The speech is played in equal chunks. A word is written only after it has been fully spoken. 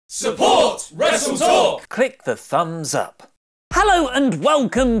Support WrestleTalk! Click the thumbs up. Hello and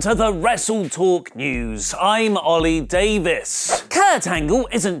welcome to the WrestleTalk News. I'm Ollie Davis. Kurt Angle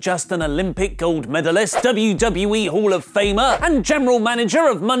isn't just an Olympic gold medalist, WWE Hall of Famer, and general manager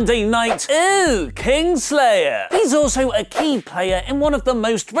of Monday Night, Kingslayer. He's also a key player in one of the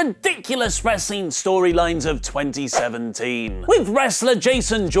most ridiculous wrestling storylines of 2017, with wrestler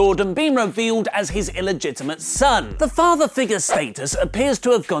Jason Jordan being revealed as his illegitimate son. The father figure status appears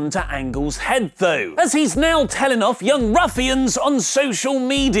to have gone to Angle's head though, as he's now telling off young ruffians on social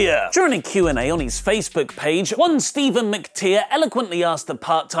media. During a Q&A on his Facebook page, one Stephen McTeer eloquently asked the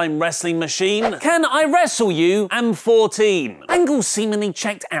part-time wrestling machine, "Can I wrestle you? I'm 14. Angle seemingly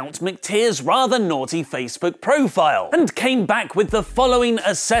checked out McTeer's rather naughty Facebook profile and came back with the following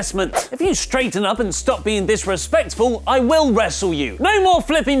assessment. "If you straighten up and stop being disrespectful, I will wrestle you. No more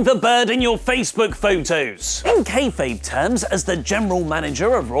flipping the bird in your Facebook photos." In kayfabe terms, as the general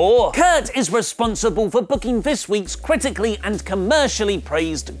manager of Raw, Kurt is responsible for booking this week's critically and commercially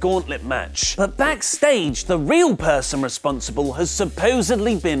praised gauntlet match. But backstage, the real person responsible has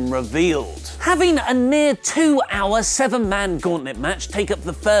supposedly been revealed. Having a near 2-hour 7-man gauntlet match take up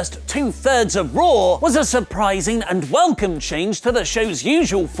the first 2/3 of Raw was a surprising and welcome change to the show's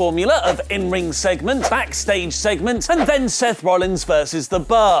usual formula of in-ring segment, backstage segment, and then Seth Rollins versus The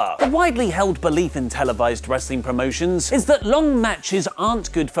Bar. The widely held belief in televised wrestling promotions is that long matches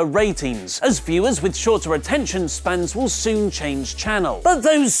aren't good for ratings, as viewers with shorter attention spans will soon change channel. But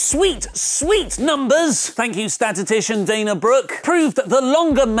those sweet numbers, thank you statistician Dana Brooke, proved the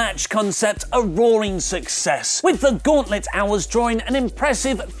longer match concept a roaring success, with the gauntlet hours drawing an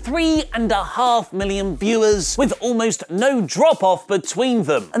impressive 3.5 million viewers, with almost no drop-off between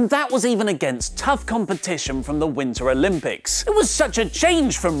them. And that was even against tough competition from the Winter Olympics. It was such a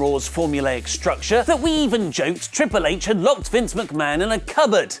change from Raw's formulaic structure that we even joked Triple H had locked Vince McMahon in a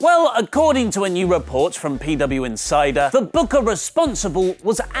cupboard. Well, according to a new report from PW Insider, the booker responsible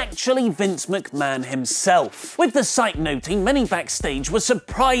was actually Vince McMahon himself, with the site noting many backstage were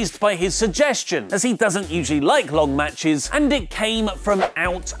surprised by his suggestion, as he doesn't usually like long matches, and it came from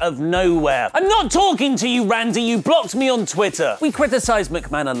out of nowhere. I'm not talking to you, Randy, you blocked me on Twitter. We criticise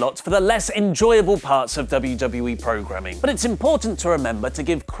McMahon a lot for the less enjoyable parts of WWE programming, but it's important to remember to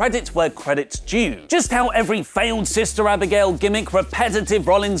give credit where credit's due. Just how every failed Sister Abigail gimmick, repetitive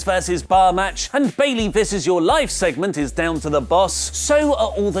Rollins versus Bar match, and Bayley This Is Your Life segment is down to the boss, so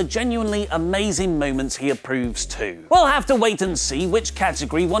are all the genuinely amazing moments he approves too. We'll have to wait and see which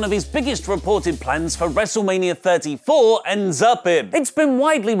category one of his biggest reported plans for WrestleMania 34 ends up in. It's been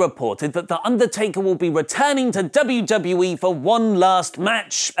widely reported that The Undertaker will be returning to WWE for one last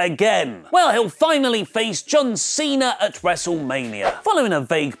match again. Well, he'll finally face John Cena at WrestleMania. Following a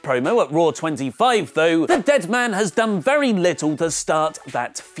vague promo at Raw 25 though, the dead man has done very little to start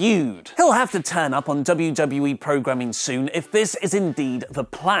that feud. He'll have to turn up on WWE programming soon if this is indeed the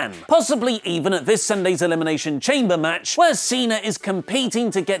plan. Possibly even at this Sunday's Elimination Chamber match, where Cena is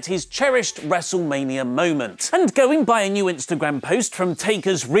competing to get his cherished WrestleMania moment. And going by a new Instagram post from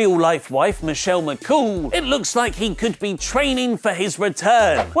Taker's real-life wife, Michelle McCool, it looks like he could be training for his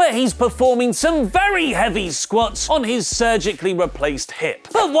return, where he's performing some very heavy squats on his surgically replaced hip.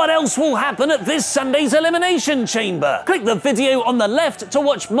 But what else will happen at this Sunday's Elimination Chamber? Click the video on the left to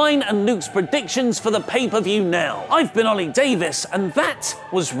watch mine and Luke's predictions for the pay-per-view now. I've been Ollie Davis, and that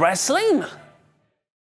was wrestling.